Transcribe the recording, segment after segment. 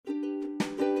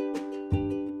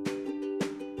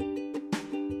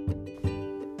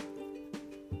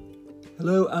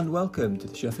Hello and welcome to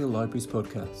the Sheffield Libraries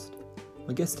podcast.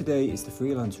 My guest today is the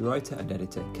freelance writer and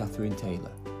editor Catherine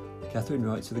Taylor. Catherine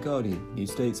writes for The Guardian, New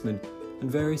Statesman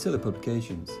and various other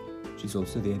publications. She's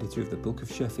also the editor of the Book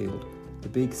of Sheffield, the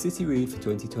big city read for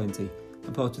 2020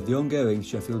 and part of the ongoing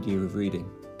Sheffield Year of Reading.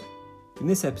 In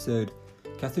this episode,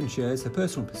 Catherine shares her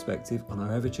personal perspective on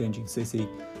our ever-changing city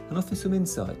and offers some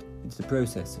insight into the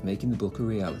process of making the book a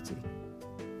reality.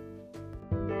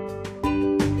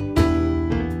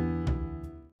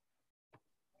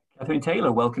 Catherine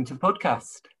Taylor, welcome to the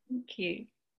podcast. Thank you.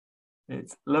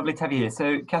 It's lovely to have you here.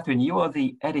 So, Catherine, you are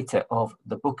the editor of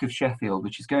the Book of Sheffield,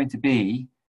 which is going to be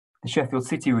the Sheffield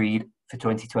City Read for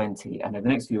 2020. And over the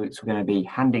next few weeks, we're going to be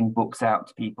handing books out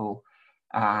to people,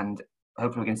 and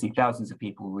hopefully we're going to see thousands of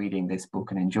people reading this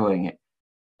book and enjoying it.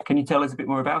 Can you tell us a bit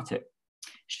more about it?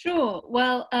 Sure.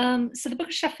 Well, so the Book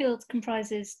of Sheffield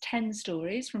comprises 10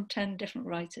 stories from 10 different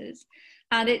writers,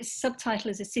 and its subtitle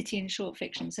is A City in Short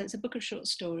Fiction. So it's a book of short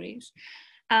stories.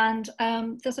 And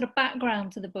the sort of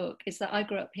background to the book is that I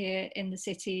grew up here in the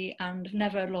city and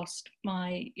never lost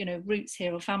my, roots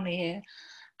here or family here.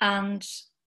 And,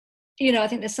 I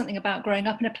think there's something about growing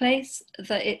up in a place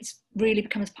that it's really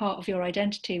becomes part of your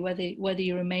identity, whether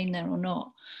you remain there or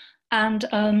not. And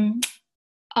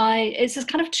it's this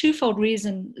kind of twofold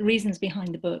reasons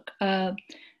behind the book.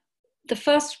 The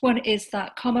first one is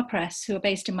that Comma Press, who are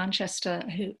based in Manchester,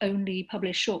 who only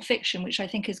publish short fiction, which I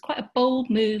think is quite a bold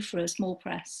move for a small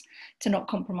press to not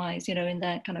compromise, in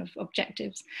their kind of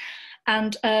objectives.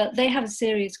 And they have a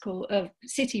series of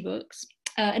city books,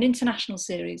 an international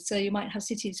series. So you might have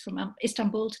cities from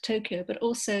Istanbul to Tokyo, but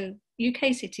also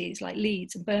UK cities like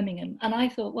Leeds and Birmingham. And I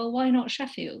thought, well, why not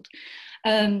Sheffield?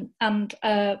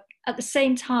 At the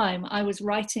same time, I was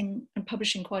writing and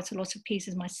publishing quite a lot of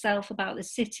pieces myself about the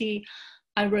city.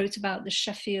 I wrote about the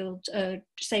Sheffield,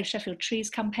 Save Sheffield Trees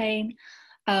campaign.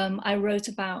 I wrote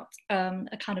about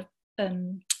a kind of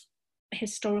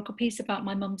historical piece about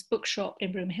my mum's bookshop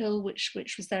in Broom Hill, which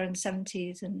was there in the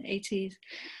 70s and 80s.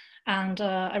 And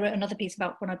I wrote another piece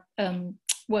about when I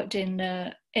worked in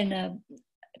a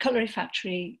cutlery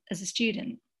factory as a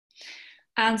student.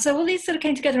 And so all these sort of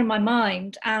came together in my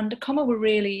mind, and Comma were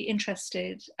really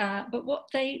interested. But what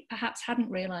they perhaps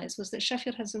hadn't realised was that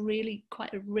Sheffield has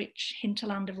quite a rich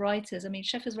hinterland of writers. I mean,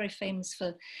 Sheffield's very famous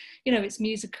for, its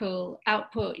musical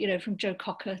output, from Joe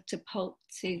Cocker to Pulp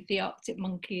to the Arctic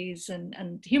Monkeys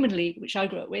and Human League, which I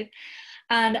grew up with.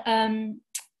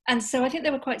 And so I think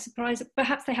they were quite surprised.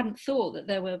 Perhaps they hadn't thought that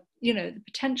there were, the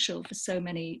potential for so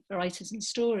many writers and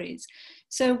stories.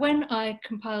 So when I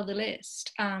compiled the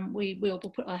list, we all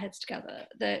put our heads together.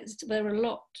 There were a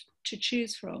lot to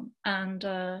choose from, and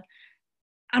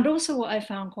also what I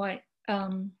found quite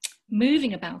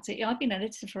moving about it. I've been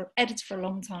editor for a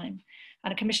long time,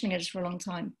 and a commissioning editor for a long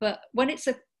time. But when it's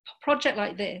a project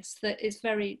like this that is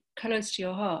very close to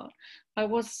your heart, I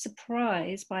was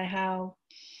surprised by how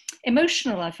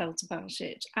emotional I felt about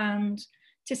it, and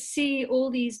to see all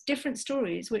these different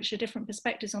stories which are different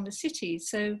perspectives on the city.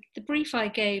 So the brief I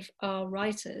gave our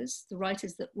writers, the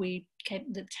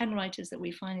 10 writers that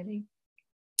we finally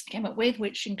came up with,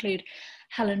 which include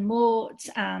Helen Mort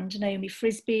and Naomi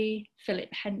Frisby, Philip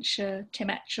Hensher, Tim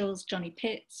Etchells, Johnny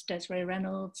Pitts, Desiree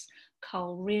Reynolds,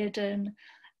 Carl Reardon,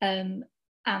 and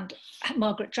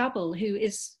Margaret Drabble, who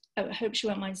is, I hope she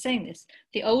won't mind saying this,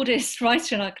 the oldest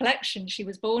writer in our collection. She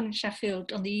was born in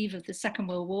Sheffield on the eve of the Second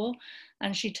World War,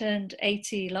 and she turned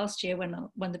 80 last year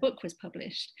when the book was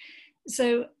published.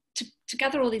 So to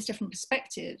gather all these different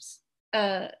perspectives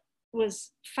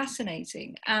was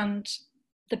fascinating. And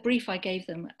the brief I gave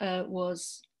them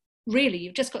was really,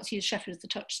 you've just got to use Sheffield as the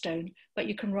touchstone, but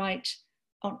you can write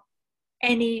on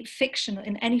any fiction,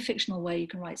 in any fictional way. You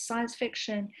can write science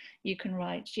fiction, you can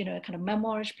write, a kind of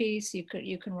memoirish piece, you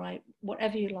can write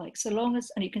whatever you like, so long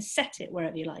as, and you can set it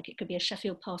wherever you like. It could be a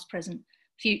Sheffield past, present,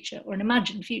 future, or an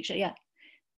imagined future, yeah.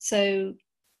 So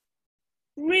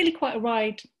really quite a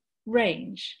wide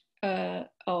range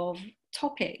of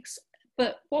topics.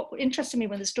 But what interested me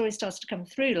when the story started to come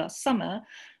through last summer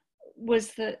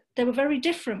was that they were very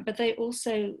different, but they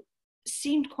also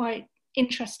seemed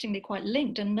interestingly quite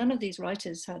linked, and none of these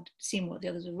writers had seen what the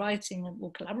others were writing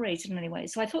or collaborated in any way.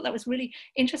 So I thought that was really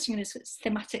interesting in this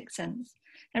thematic sense,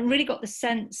 and really got the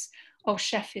sense of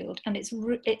Sheffield and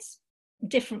its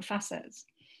different facets.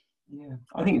 Yeah,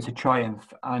 I think it's a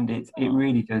triumph, and it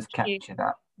really does capture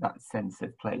that sense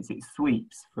of place. It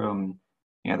sweeps from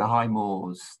the High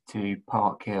Moors to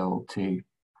Park Hill to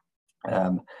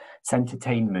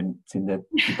Centertainment in the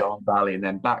Don Valley, and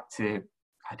then back to,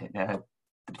 I don't know,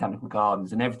 the Botanical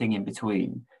Gardens and everything in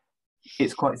between.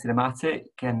 it's quite cinematic,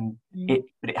 and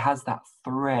but it has that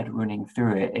thread running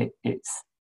through it.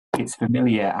 It's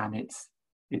familiar, and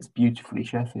it's beautifully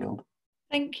Sheffield.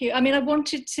 Thank you. I mean, I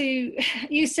wanted to,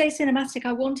 you say cinematic,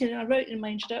 I wrote in my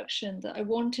introduction that I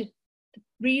wanted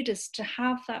readers to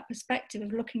have that perspective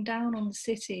of looking down on the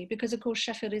city, because of course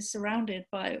Sheffield is surrounded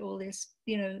by all this,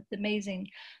 the amazing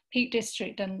Peak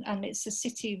District, and it's a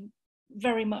city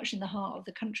very much in the heart of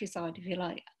the countryside, if you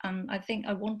like. And I think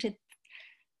I wanted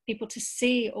people to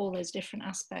see all those different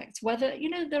aspects, whether,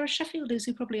 there are Sheffielders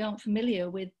who probably aren't familiar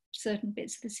with certain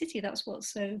bits of the city. That's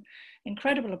what's so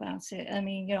incredible about it. I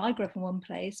mean, I grew up in one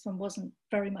place and wasn't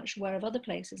very much aware of other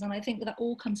places, and I think that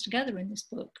all comes together in this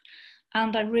book.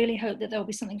 And I really hope that there'll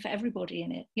be something for everybody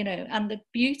in it, and the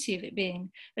beauty of it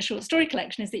being a short story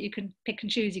collection is that you can pick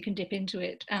and choose, you can dip into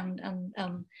it, and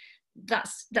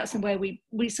that's the way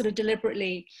we sort of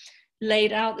deliberately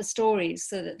laid out the stories,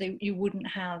 so that you wouldn't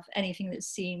have anything that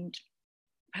seemed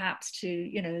perhaps to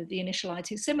the initial eye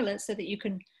too similar, so that you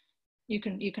can,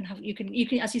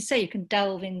 as you say, you can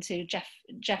delve into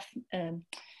Jeff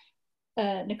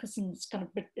Nicholson's kind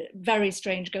of very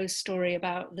strange ghost story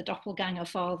about the doppelganger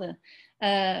father,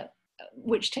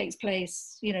 which takes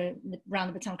place, around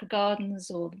the Botanical Gardens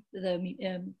or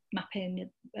the map in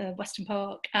Weston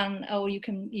Park, or you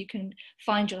can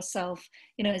find yourself,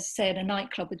 as I say, in a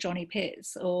nightclub with Johnny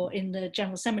Pitts, or in the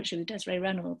General Cemetery with Desiree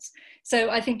Reynolds. So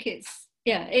I think it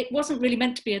wasn't really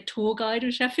meant to be a tour guide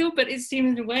of Sheffield, but it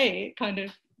seemed in a way it kind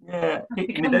of. Yeah, I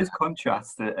mean, those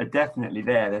contrasts are definitely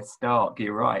there. They're stark.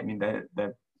 You're right. I mean,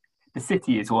 the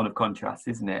city is one of contrasts,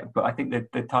 isn't it? But I think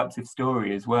the types of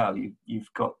story as well.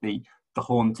 You've got the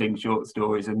haunting short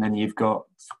stories, and then you've got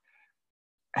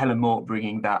Helen Mort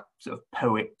bringing that sort of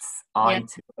poet's eye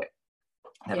to it.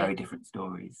 They're very different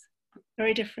stories.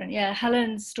 Very different, yeah.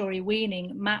 Helen's story,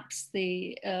 Weaning, maps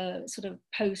the sort of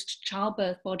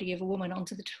post-childbirth body of a woman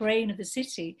onto the terrain of the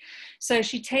city. So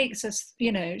she takes us, from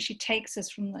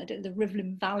the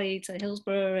Rivlin Valley to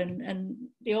Hillsborough and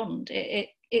beyond.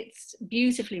 It's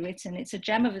beautifully written. It's a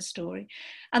gem of a story.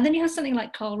 And then you have something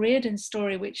like Carl Reardon's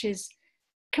story, which is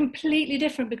completely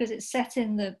different because it's set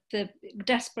in the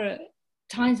desperate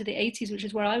times of the 80s, which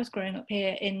is where I was growing up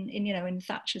here in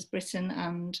Thatcher's Britain,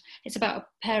 and it's about a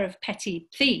pair of petty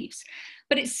thieves.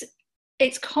 But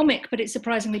it's comic, but it's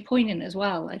surprisingly poignant as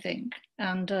well, I think.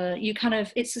 And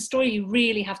it's a story you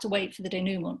really have to wait for the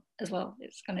denouement as well.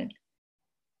 It's kind of,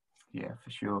 yeah, for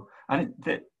sure. And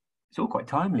it's all quite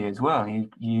timely as well.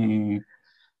 You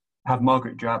have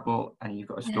Margaret Drabble, and you've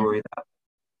got a story that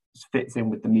fits in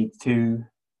with the Me Too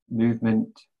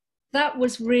movement. That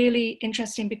was really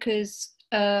interesting because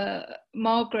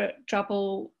Margaret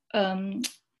Drabble, I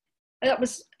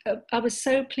was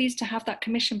so pleased to have that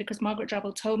commission, because Margaret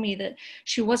Drabble told me that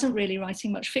she wasn't really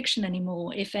writing much fiction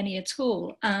anymore, if any at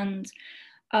all. And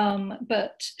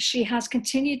but she has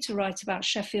continued to write about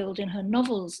Sheffield in her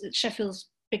novels.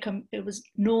 It was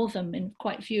Northam in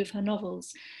quite a few of her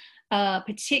novels,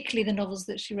 particularly the novels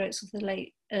that she wrote of the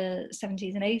late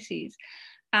 70s and 80s.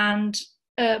 And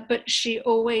but she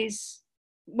always,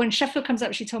 when Sheffield comes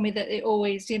up, she told me that it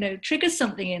always, triggers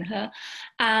something in her.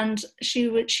 And she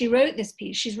wrote this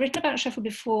piece. She's written about Sheffield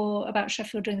before, about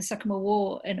Sheffield during the Second World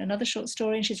War, in another short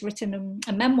story, and she's written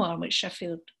a memoir in which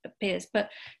Sheffield appears. But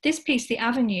this piece, The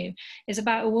Avenue, is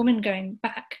about a woman going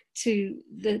back to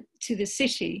the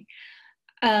city,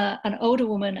 an older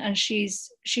woman, and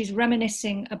she's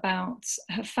reminiscing about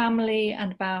her family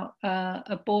and about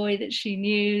a boy that she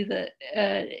knew that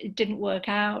it didn't work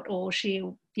out, or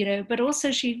but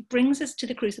also she brings us to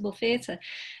the Crucible Theatre.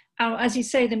 As you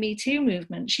say, the Me Too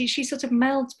movement, she sort of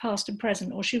melds past and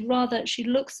present, or she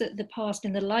looks at the past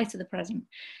in the light of the present.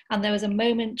 And there was a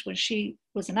moment when she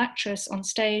was an actress on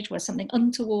stage where something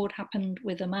untoward happened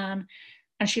with a man,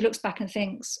 and she looks back and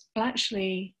thinks, well,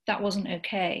 actually, that wasn't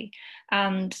okay.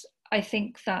 And I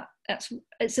think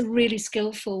it's a really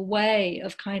skillful way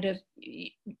of kind of,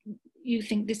 you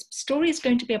think this story is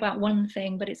going to be about one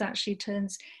thing, but it actually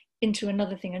turns into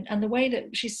another thing. And the way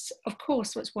that she's, of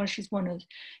course, that's why she's one of,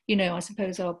 I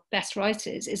suppose, our best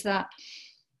writers, is that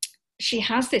she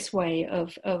has this way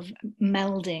of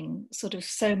melding sort of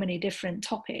so many different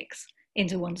topics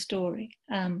into one story.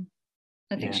 I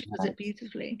think she does it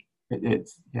beautifully.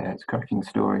 It's a cracking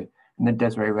story. And then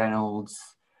Desiree Reynolds.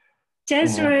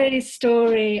 Desiree's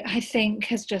story, I think,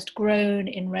 has just grown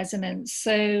in resonance.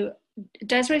 So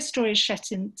Desiree's story is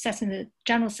set in the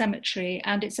General Cemetery,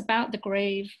 and it's about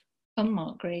the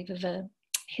unmarked grave of a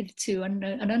hitherto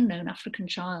unknown African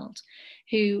child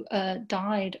who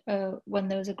died when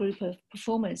there was a group of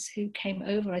performers who came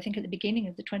over, I think at the beginning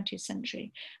of the 20th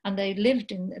century, and they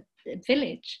lived in a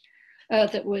village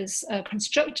that was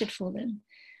constructed for them.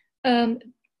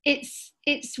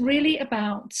 It's really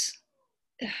about,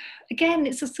 again,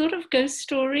 it's a sort of ghost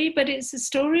story, but it's a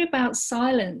story about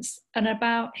silence and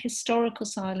about historical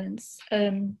silence.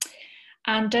 And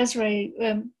Desiree,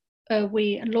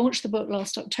 we launched the book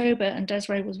last October, and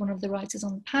Desiree was one of the writers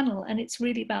on the panel. And it's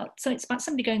really about, so it's about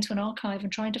somebody going to an archive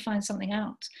and trying to find something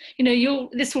out. You know,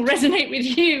 this will resonate with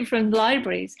you from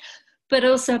libraries, but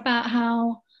also about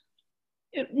how,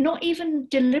 not even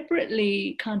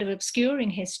deliberately kind of obscuring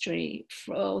history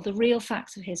or the real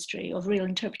facts of history or real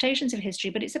interpretations of history,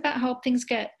 but it's about how things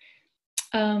get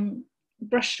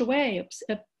brushed away,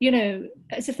 you know,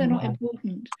 as if they're not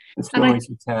important. The stories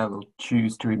you tell or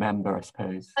choose to remember, I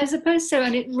suppose. I suppose so,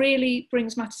 and it really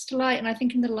brings matters to light. And I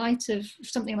think in the light of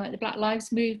something like the Black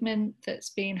Lives Movement that's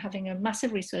been having a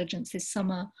massive resurgence this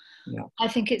summer, I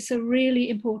think it's a really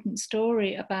important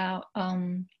story about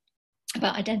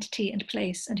identity and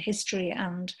place and history.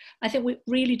 And I think we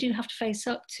really do have to face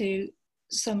up to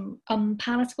some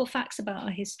unpalatable facts about our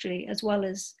history, as well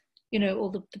as, you know, all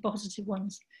the positive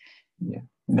ones. Yeah,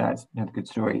 that's another good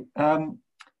story.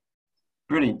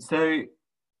 Brilliant. So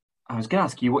I was going to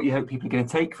ask you what you hope people are going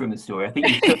to take from the story. I think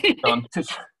you've touched on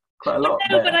quite a lot.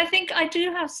 No, but I think I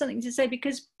do have something to say,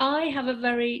 because I have a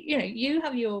very, you know, you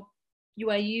have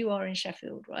where you are in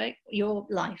Sheffield, right? Your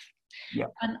life. Yeah.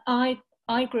 And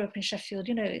I grew up in Sheffield,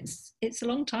 you know, it's a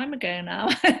long time ago now.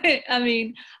 I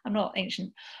mean, I'm not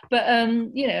ancient, but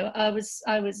you know, I was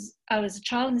a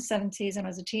child in the 70s, and I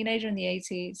was a teenager in the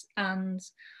 80s, and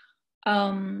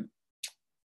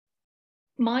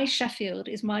my Sheffield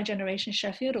is my generation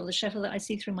Sheffield, or the Sheffield that I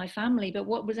see through my family. But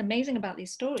what was amazing about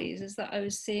these stories is that I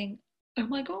was seeing, oh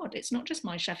my God, it's not just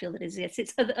my Sheffield that exists,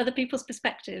 it's other people's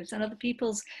perspectives and other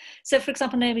people's. So for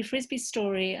example, Naomi Frisby's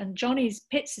story and Johnny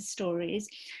Pitts' stories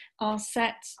are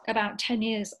set about 10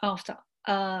 years after,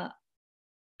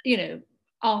 you know,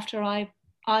 after I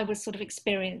was sort of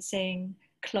experiencing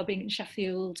clubbing in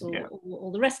Sheffield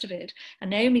or the rest of it. And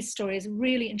Naomi's story is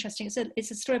really interesting. It's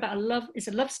a story about it's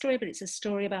a love story, but it's a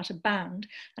story about a band,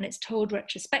 and it's told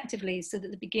retrospectively, so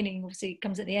that the beginning obviously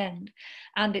comes at the end.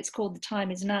 And it's called The Time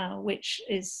Is Now, which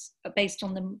is based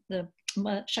on the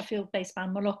Sheffield-based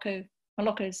band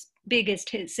Moloko,'s biggest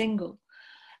hit single.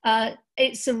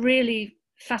 It's a really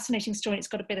fascinating story. It's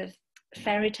got a bit of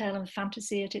fairy tale and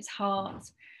fantasy at its heart,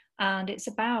 and it's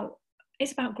about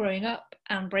growing up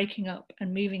and breaking up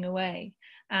and moving away,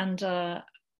 and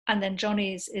then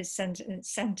Johnny's is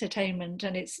entertainment,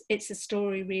 and it's a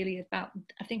story really about,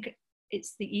 I think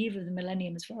it's the eve of the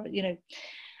millennium, as far, you know,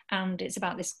 and it's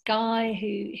about this guy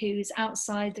who's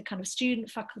outside the kind of student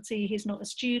faculty. He's not a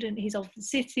student, he's of the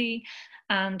city,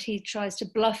 and he tries to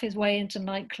bluff his way into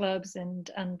nightclubs and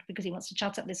because he wants to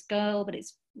chat up this girl, but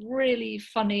it's really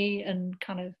funny and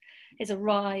kind of, it's a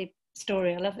wry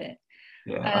story. I love it.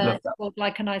 Yeah, I love that. Called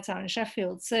Like a Night Out in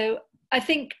Sheffield. So I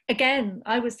think, again,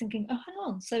 I was thinking, oh, hang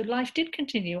on, so life did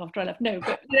continue after I left. No,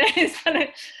 but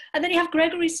and then you have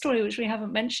Gregory's story, which we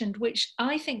haven't mentioned, which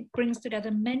I think brings together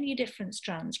many different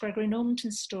strands. Gregory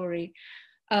Normanton's story,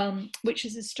 which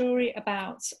is a story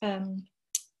about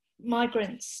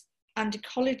migrants and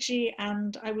ecology,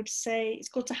 and I would say it's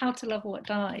called How to Love What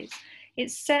Dies.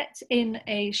 It's set in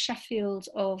a Sheffield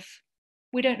of,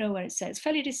 we don't know where it's set, it's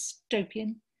fairly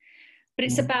dystopian. But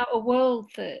it's about a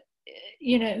world that,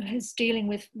 you know, is dealing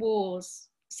with wars,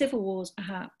 civil wars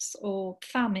perhaps, or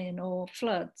famine or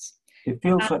floods. It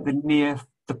feels like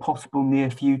the possible near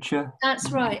future.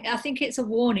 That's right. I think it's a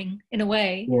warning in a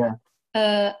way.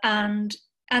 Yeah. And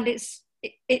it's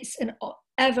an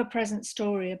ever-present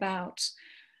story about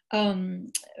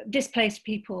displaced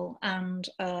people and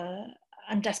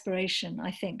desperation,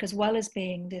 I think, as well as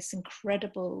being this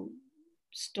incredible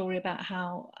story about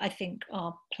how I think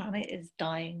our planet is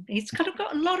dying. He's kind of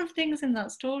got a lot of things in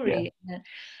that story in a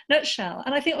nutshell.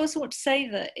 And I think I also want to say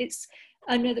that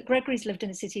I know that Gregory's lived in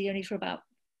the city only for about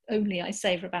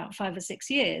 5 or 6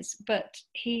 years, but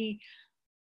he's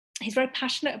very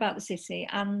passionate about the city,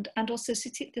 and also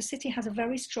the city has a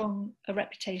very strong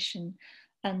reputation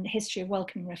and history of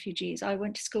welcoming refugees. I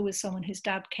went to school with someone whose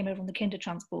dad came over on the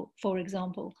Kindertransport, for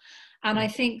example, and I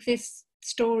think this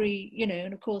story, you know,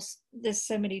 and of course there's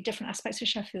so many different aspects of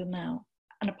Sheffield now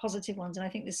and positive ones, and I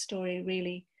think this story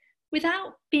really,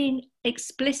 without being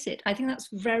explicit, I think that's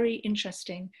very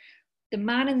interesting. The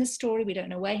man in the story, we don't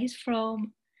know where he's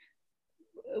from,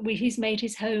 he's made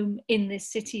his home in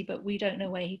this city, but we don't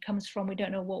know where he comes from, we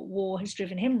don't know what war has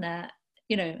driven him there,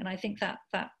 you know, and I think that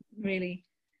really,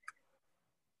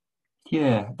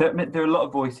 there are a lot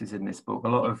of voices in this book, a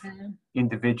lot of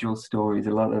individual stories,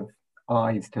 a lot of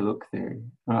eyes to look through.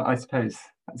 I suppose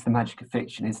That's the magic of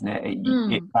fiction, isn't it? It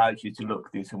Mm. allows you to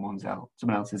look through someone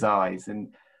else's eyes.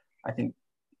 And I think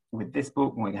with this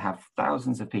book, we're going to have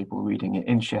thousands of people reading it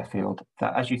in Sheffield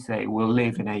that, as you say, will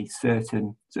live in a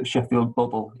certain sort of Sheffield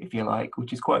bubble, if you like,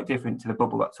 which is quite different to the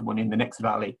bubble that someone in the next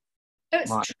valley It's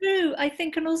might. true, I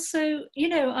think. And also, you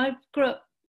know, I grew up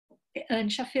in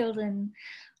Sheffield, and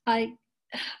I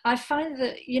I find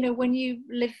that, you know, when you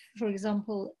live, for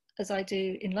example, as I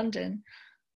do in London,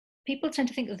 people tend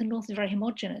to think that the North is very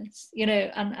homogenous, you know,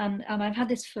 and I've had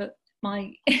this for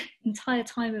my entire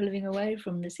time of living away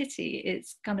from the city.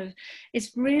 It's kind of,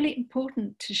 it's really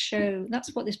important to show,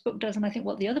 that's what this book does, and I think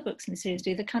what the other books in the series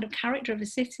do, the kind of character of a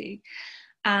city,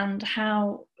 and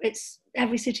how it's,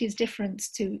 every city is different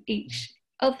to each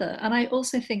other. And I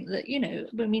also think that, you know,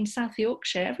 I mean, South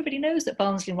Yorkshire, everybody knows that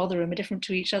Barnsley and Rotherham are different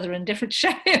to each other and different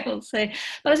Sheffield. So,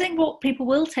 but I think what people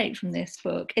will take from this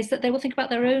book is that they will think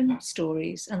about their own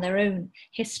stories and their own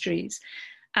histories.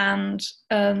 And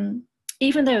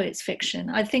even though it's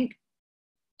fiction, I think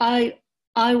I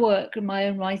I work in my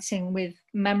own writing with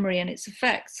memory and its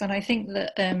effects, and I think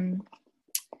that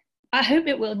I hope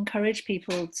it will encourage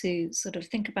people to sort of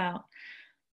think about.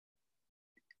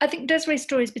 I think Desiree's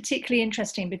story is particularly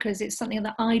interesting because it's something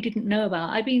that I didn't know about.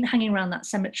 I've been hanging around that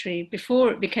cemetery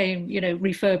before it became, you know,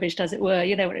 refurbished, as it were.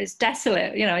 You know, it's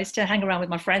desolate. You know, I used to hang around with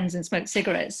my friends and smoke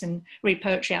cigarettes and read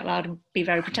poetry out loud and be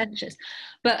very pretentious.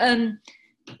 But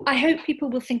I hope people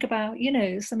will think about, you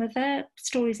know, some of their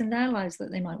stories in their lives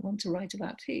that they might want to write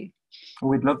about too.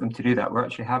 Well, we'd love them to do that. We're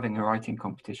actually having a writing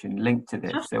competition linked to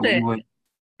this, so we Fantastic.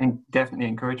 would definitely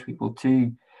encourage people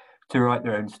to write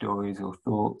their own stories or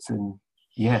thoughts, and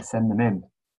yeah, send them in.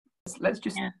 Let's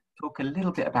just Yeah, talk a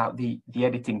little bit about the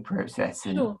editing process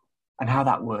sure. and how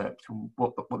that worked and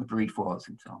what the brief was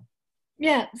and so on.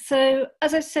 Yeah, so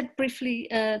as I said briefly,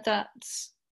 that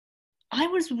I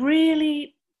was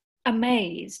really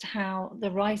amazed how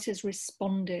the writers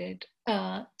responded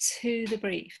to the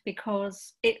brief,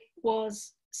 because it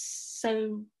was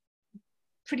so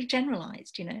pretty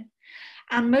generalized, you know.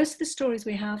 And most of the stories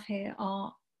we have here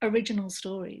are original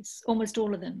stories, almost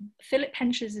all of them. Philip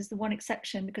Hench's is the one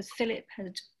exception, because Philip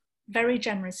had very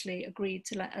generously agreed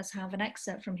to let us have an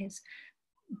excerpt from his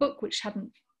book, which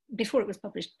hadn't, before it was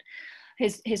published,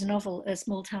 his novel A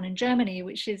Small Town in Germany,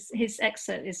 which is, his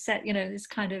excerpt is set, you know, this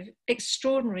kind of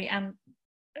extraordinary and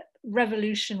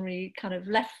revolutionary kind of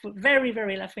very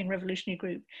left-wing revolutionary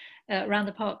group around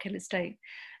the Parkhill estate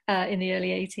in the early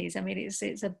 80s. I mean, it's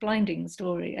a blinding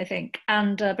story, I think,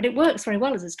 and but it works very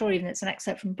well as a story, even though it's an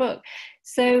excerpt from a book.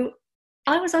 So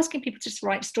I was asking people to just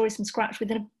write stories from scratch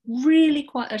within a really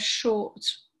quite a short,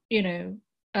 you know,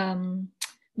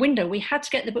 window. We had to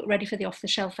get the book ready for the Off the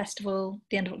Shelf Festival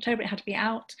the end of October. It had to be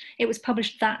out. It was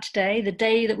published that day, the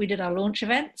day that we did our launch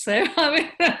event. So I mean,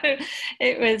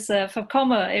 it was for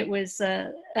Comma, it was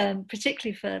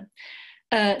particularly for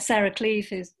Sarah Cleave,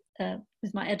 who's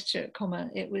my editor at Comma.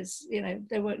 It was, you know,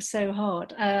 they worked so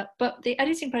hard. But the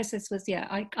editing process was, yeah,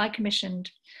 I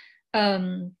commissioned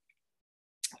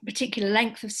particular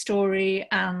length of story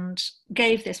and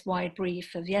gave this wide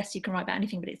brief of, yes, you can write about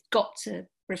anything, but it's got to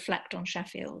reflect on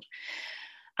Sheffield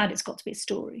and it's got to be a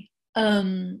story.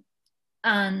 And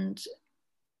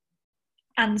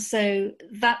so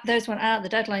that those went out, the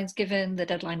deadline's given, the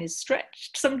deadline is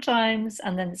stretched sometimes,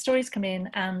 and then the stories come in,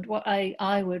 and what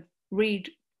I would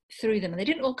read through them, and they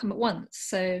didn't all come at once,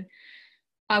 so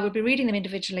I would be reading them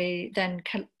individually, then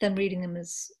reading them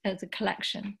as a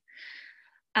collection,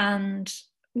 and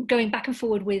going back and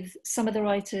forward with some of the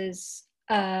writers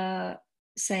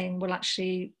saying, well,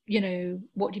 actually, you know,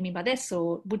 what do you mean by this?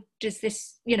 Or does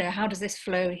this, you know, how does this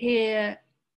flow here?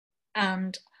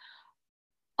 And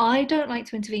I don't like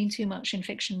to intervene too much in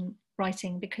fiction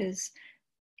writing, because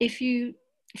if you,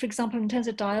 for example, in terms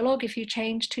of dialogue, if you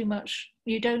change too much,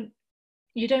 you don't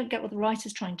get what the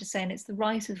writer's trying to say, and it's the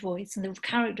writer's voice and the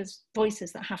characters'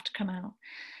 voices that have to come out.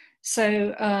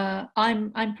 So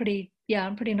I'm pretty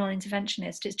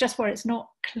non-interventionist. It's just where it's not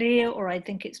clear, or I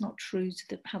think it's not true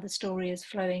to how the story is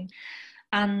flowing.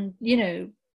 And you know,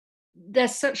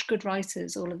 there's such good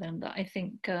writers, all of them, that I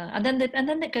think. And then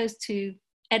it goes to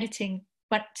editing,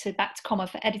 back to Comma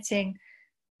for editing,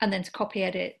 and then to copy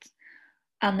edit,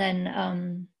 and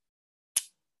then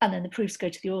the proofs go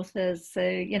to the authors. So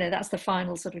you know, that's the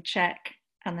final sort of check.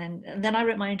 And then I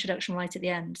wrote my introduction right at the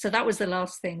end. So that was the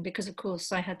last thing, because of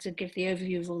course I had to give the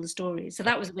overview of all the stories. So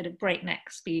that was a bit of breakneck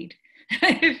speed,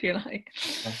 if you like.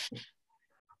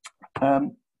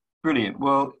 Brilliant.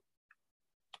 Well,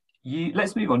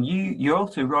 let's move on. You're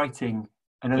also writing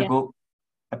another book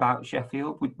about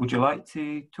Sheffield. Would you like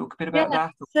to talk a bit about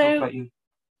that? Or talk about you?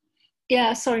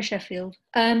 Yeah, sorry, Sheffield.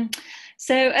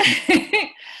 So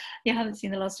You haven't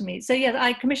seen The Last of Me. So yeah,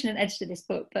 I commissioned and edited this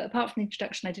book, but apart from the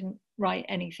introduction, I didn't write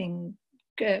anything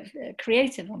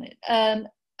creative on it.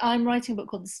 I'm writing a book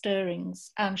called The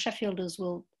Stirrings, and Sheffielders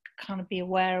will kind of be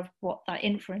aware of what that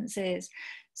inference is.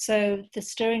 So The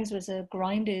Stirrings was a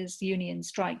grinders union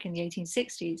strike in the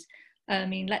 1860s. I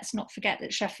mean, let's not forget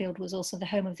that Sheffield was also the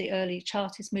home of the early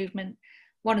Chartist movement.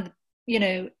 One of the,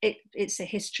 it's a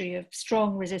history of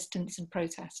strong resistance and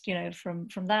protest, from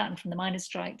that and from the miners'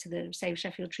 strike to the Save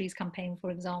Sheffield Trees campaign,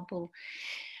 for example.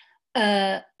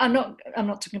 I'm not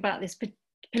talking about this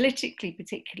politically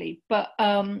particularly, but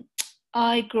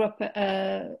I grew up at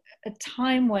a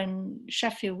time when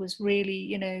Sheffield was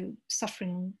really,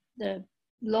 suffering the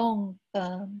long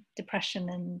depression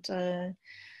and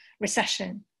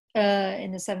recession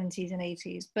in the 70s and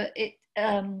 80s. But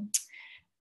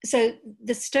so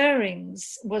The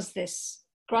Stirrings was this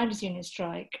grinders union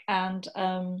strike, and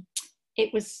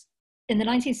it was in the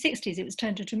 1960s. It was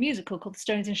turned into a musical called The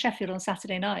Stirrings in Sheffield on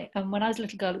Saturday night. And when I was a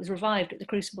little girl, it was revived at the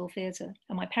Crucible Theatre,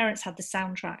 and my parents had the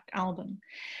soundtrack album.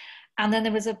 And then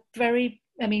there was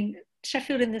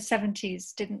Sheffield in the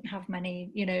 70s didn't have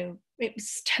many, it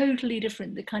was totally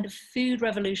different. The kind of food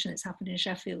revolution that's happened in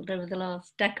Sheffield over the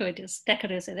last decade or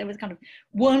so. There was kind of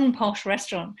one posh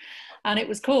restaurant, and it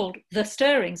was called The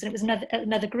Stirrings, and it was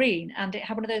another green, and it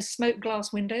had one of those smoked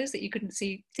glass windows that you couldn't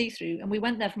see through. And we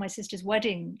went there for my sister's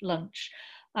wedding lunch,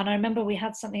 and I remember we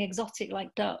had something exotic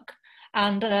like duck,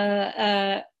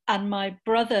 and my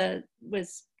brother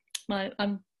was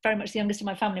I'm very much the youngest in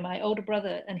my family. My older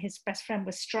brother and his best friend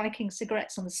were striking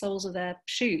cigarettes on the soles of their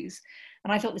shoes.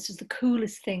 And I thought this was the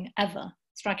coolest thing ever,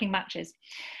 striking matches.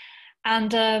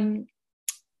 And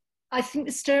I think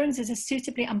The Stirrings is a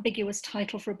suitably ambiguous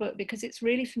title for a book, because it's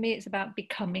really, for me, it's about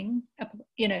becoming,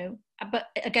 but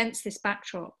against this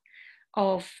backdrop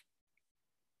of,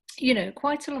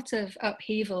 quite a lot of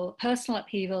upheaval, personal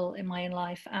upheaval in my own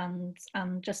life, and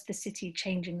just the city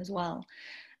changing as well.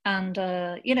 And,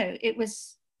 it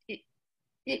was,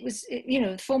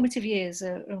 the formative years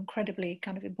are incredibly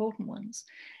kind of important ones.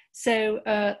 So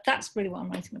that's really what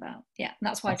I'm writing about. Yeah, and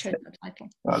that's why I chose that title.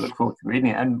 Well, I look forward to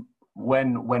reading it. And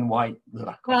when White...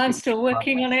 Well, I'm still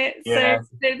working on it. Yeah. So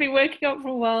it'll be working on for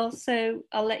a while. So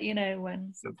I'll let you know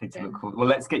when. Something to look forward. Well,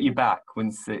 let's get you back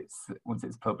once it's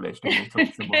published, and we'll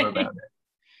talk some more about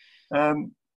it.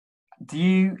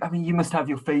 You must have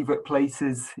your favourite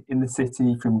places in the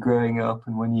city from growing up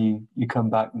and when you come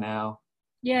back now?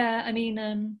 Yeah,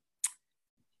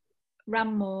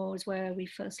 Ranmore is where we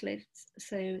first lived.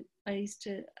 So I used to,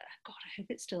 God, I hope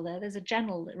it's still there. There's a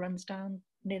Genel that runs down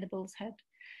near the Bull's Head.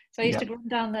 So I used to run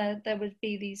down there. There would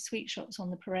be these sweet shops on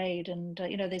the parade, and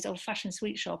there's old-fashioned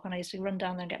sweet shop, and I used to run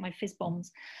down there and get my fizz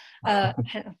bombs. That's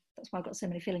why I've got so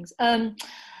many feelings. The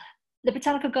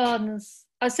Botanical Gardens,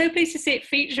 I was so pleased to see it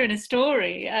feature in a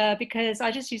story, because I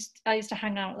used to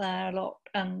hang out there a lot,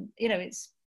 and it's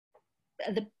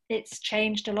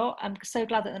changed a lot. I'm so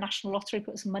glad that the National Lottery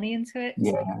put some money into it.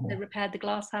 Yeah. They repaired the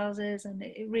glass houses, and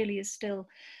it really is still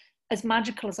as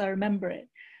magical as I remember it.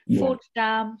 Yeah. Forge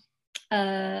Dam,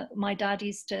 my dad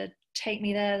used to take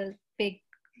me there, the big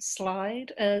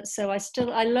slide. So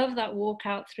I love that walk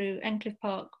out through Endcliffe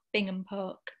Park, Bingham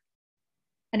Park,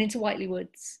 and into Whiteley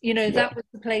Woods. That was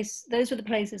the place. Those were the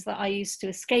places that I used to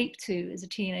escape to as a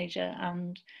teenager,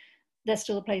 and they're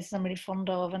still the places I'm really fond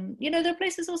of. And there are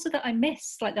places also that I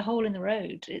miss, like the Hole in the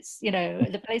Road. It's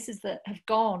the places that have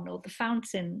gone, or the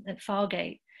fountain at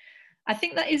Fargate. I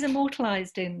think that is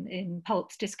immortalised in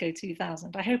Pulp's Disco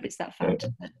 2000. I hope it's that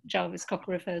fountain that Jarvis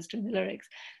Cocker refers to in the lyrics.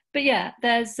 But yeah,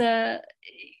 there's and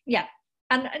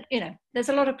there's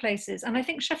a lot of places, and I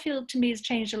think Sheffield to me has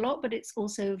changed a lot, but it's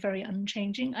also very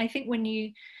unchanging. I think when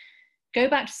you go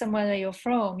back to somewhere that you're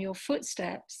from, your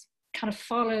footsteps kind of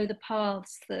follow the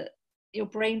paths that your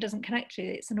brain doesn't connect to.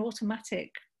 It's an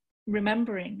automatic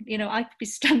remembering. I could be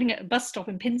standing at a bus stop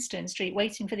in Pinston Street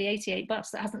waiting for the 88 bus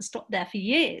that hasn't stopped there for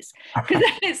years, because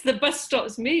it's the bus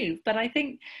stop's move. But I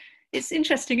think it's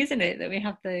interesting, isn't it, that we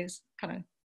have those kind of,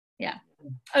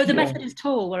 the Methodist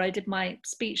Hall, where I did my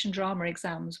speech and drama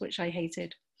exams, which I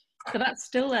hated, but that's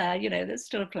still there. There's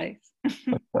still a place.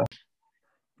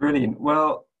 Brilliant.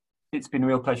 Well, it's been a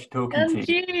real pleasure talking to you.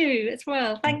 And you as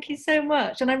well. Thank you so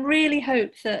much. And I really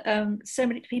hope that so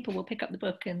many people will pick up the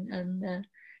book and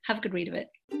have a good read of it.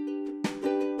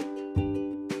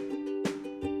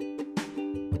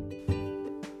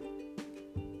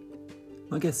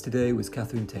 My guest today was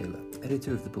Catherine Taylor,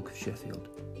 editor of the Book of Sheffield.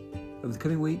 Over the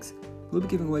coming weeks, we'll be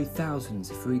giving away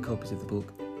thousands of free copies of the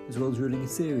book, as well as running a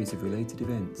series of related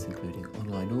events, including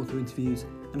online author interviews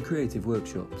and creative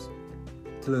workshops.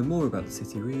 To learn more about the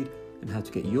City Read and how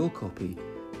to get your copy,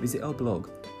 visit our blog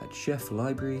at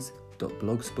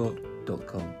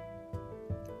cheflibraries.blogspot.com.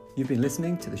 You've been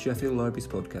listening to the Sheffield Libraries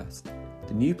podcast,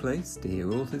 the new place to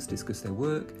hear authors discuss their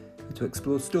work and to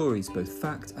explore stories, both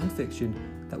fact and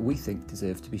fiction, that we think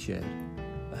deserve to be shared.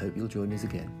 I hope you'll join us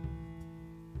again.